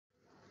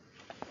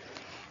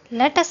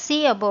Let us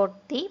see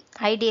about the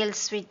ideal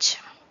switch.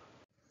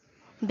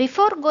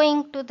 Before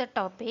going to the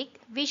topic,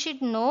 we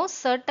should know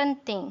certain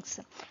things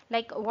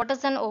like what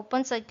is an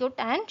open circuit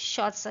and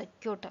short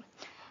circuit.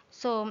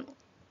 So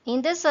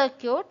in this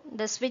circuit,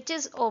 the switch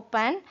is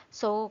open.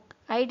 So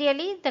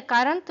ideally the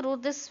current through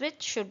this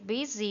switch should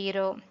be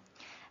 0.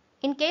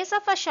 In case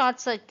of a short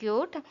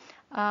circuit,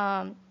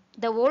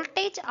 the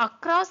voltage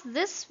across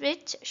this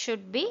switch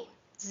should be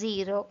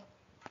 0.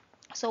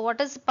 So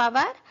what is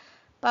power?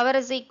 Power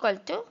is equal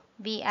to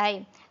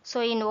VI.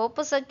 So in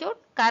open circuit,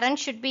 current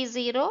should be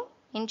 0.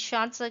 In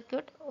short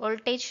circuit,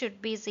 voltage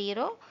should be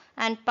 0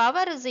 and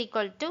power is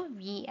equal to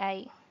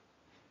VI.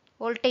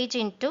 Voltage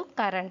into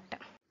current.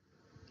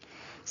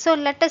 So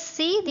let us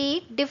see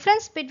the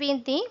difference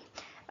between the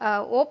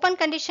open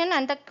condition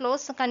and the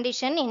closed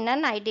condition in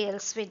an ideal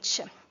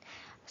switch.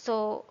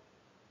 So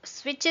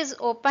switch is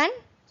open,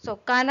 so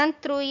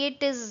current through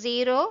it is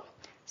 0.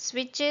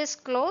 Switch is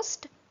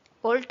closed,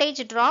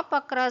 voltage drop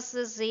across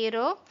is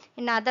 0.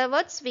 In other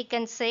words, we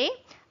can say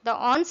the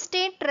on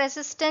state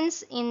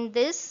resistance in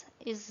this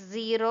is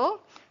 0.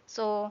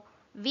 So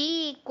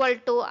V equal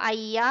to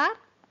IR.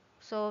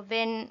 So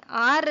when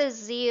R is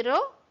 0,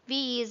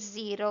 V is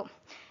 0.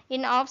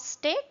 In off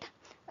state,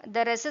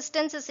 the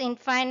resistance is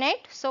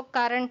infinite, so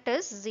current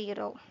is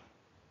 0.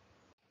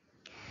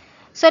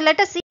 So let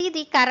us see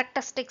the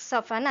characteristics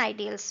of an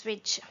ideal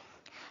switch.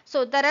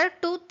 So there are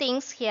two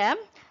things here.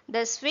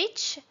 The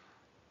switch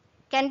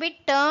can be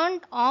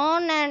turned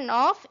on and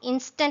off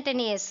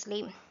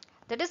instantaneously.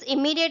 That is,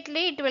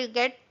 immediately it will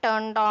get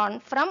turned on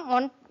from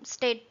one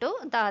state to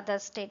the other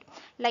state.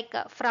 Like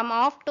from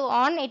off to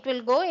on it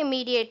will go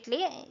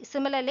immediately.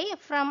 Similarly,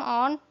 from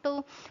on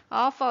to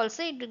off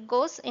also it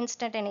goes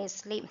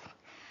instantaneously.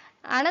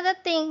 Another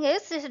thing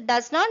is it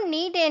does not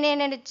need any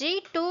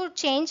energy to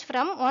change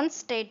from one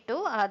state to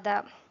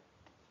other.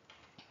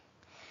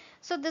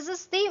 So this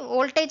is the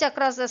voltage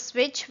across the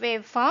switch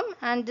waveform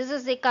and this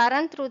is the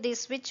current through the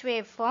switch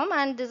waveform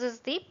and this is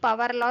the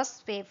power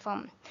loss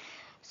waveform.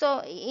 So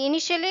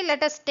initially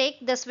let us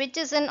take the switch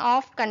is in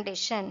off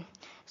condition.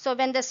 So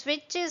when the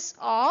switch is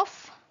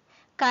off,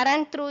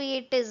 current through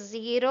it is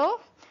 0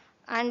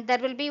 and there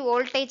will be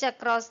voltage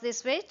across the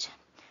switch,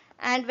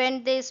 and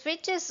when the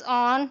switch is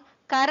on,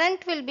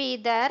 current will be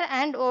there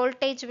and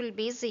voltage will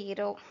be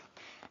 0.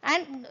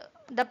 And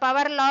the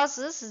power loss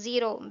is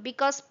 0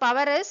 because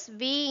power is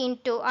V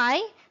into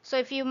I. So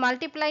if you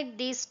multiply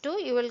these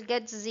two, you will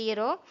get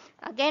 0.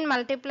 Again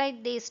multiply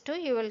these two,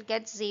 you will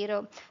get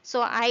 0.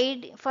 So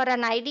for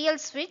an ideal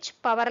switch,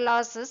 power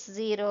loss is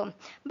 0.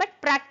 But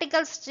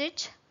practical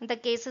switch, the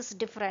case is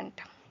different.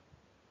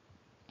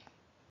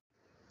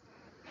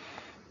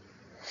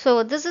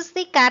 So this is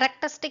the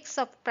characteristics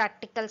of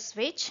practical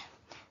switch.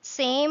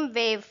 Same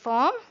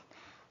waveform.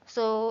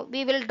 So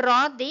we will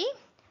draw the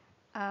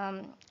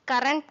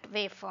current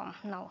waveform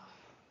now.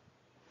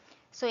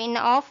 So in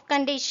off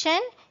condition,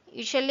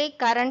 usually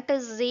current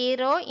is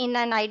 0 in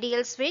an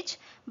ideal switch,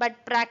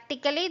 but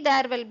practically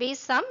there will be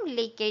some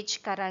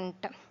leakage current.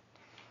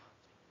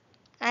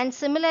 And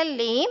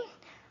similarly,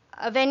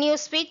 when you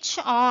switch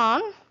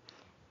on,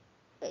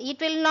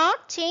 it will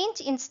not change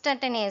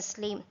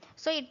instantaneously.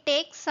 So it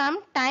takes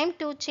some time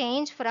to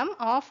change from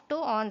off to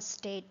on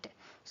state.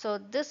 So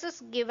this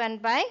is given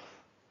by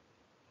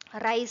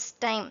rise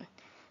time.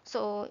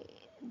 So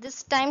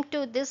this time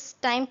to this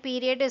time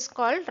period is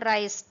called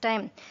rise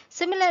time.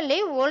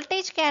 Similarly,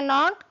 voltage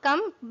cannot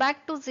come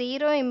back to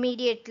 0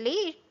 immediately.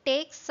 It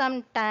takes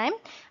some time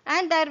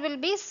and there will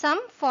be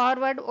some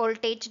forward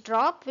voltage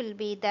drop will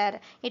be there.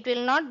 It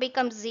will not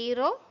become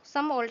 0.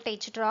 Some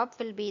voltage drop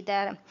will be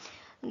there.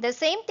 The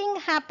same thing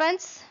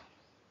happens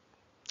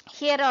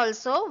here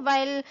also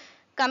while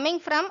coming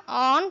from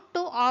on to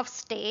off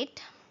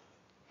state.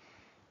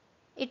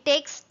 It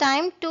takes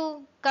time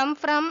to come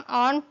from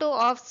on to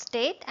off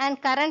state and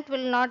current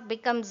will not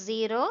become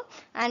 0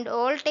 and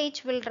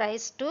voltage will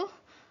rise to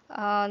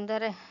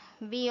the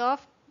V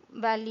of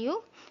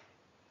value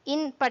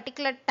in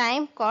particular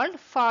time called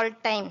fall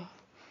time.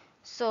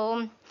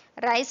 So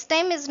rise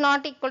time is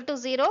not equal to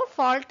 0,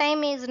 fall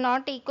time is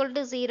not equal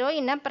to 0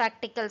 in a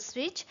practical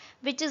switch,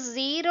 which is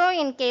 0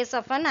 in case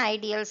of an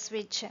ideal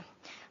switch.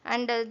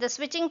 And the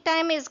switching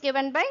time is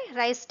given by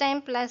rise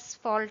time plus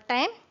fall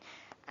time.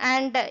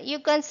 And you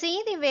can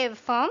see the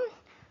waveform.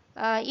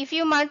 If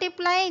you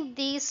multiply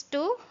these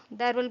two,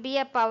 there will be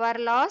a power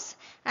loss,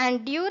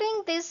 and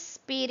during this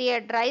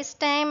period, rise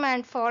time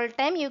and fall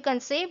time, you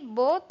can say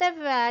both the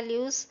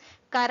values,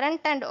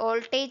 current and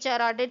voltage,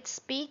 are at its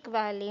peak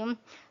value.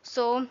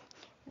 So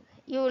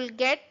you will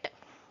get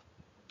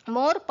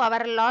more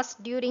power loss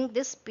during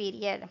this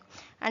period.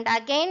 And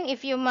again,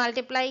 if you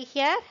multiply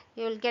here,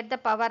 you will get the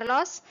power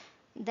loss.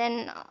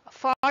 Then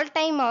fall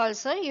time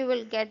also you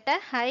will get a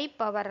high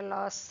power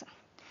loss.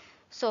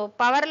 So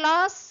power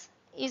loss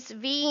is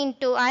V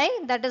into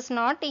I, that is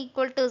not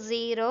equal to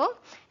 0.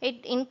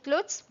 It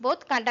includes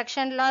both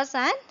conduction loss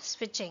and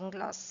switching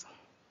loss.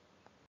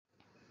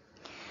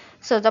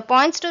 So the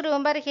points to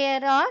remember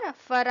here are,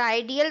 for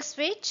ideal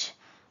switch,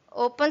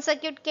 Open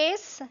circuit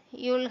case,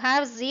 you will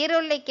have zero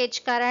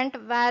leakage current,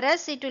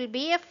 whereas it will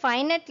be a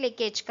finite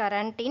leakage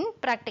current in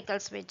practical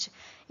switch.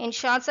 In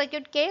short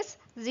circuit case,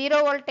 zero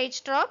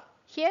voltage drop.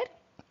 Here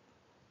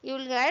you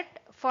will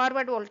get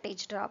forward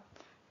voltage drop.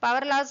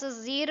 Power loss is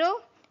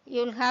zero.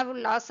 You will have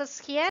losses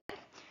here.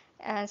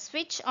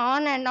 Switch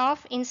on and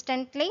off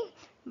instantly,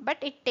 but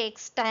it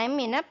takes time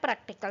in a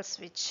practical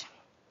switch.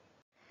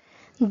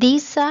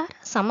 These are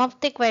some of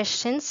the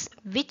questions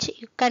which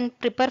you can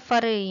prepare for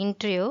an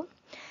interview.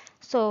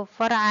 So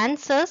for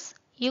answers,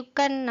 you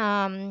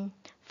can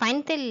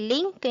find the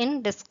link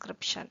in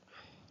description.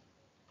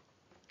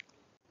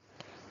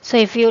 So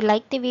if you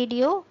like the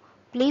video,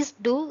 please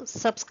do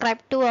subscribe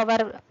to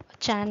our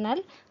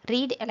channel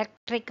Read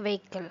Electric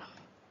Vehicle.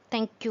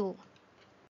 Thank you.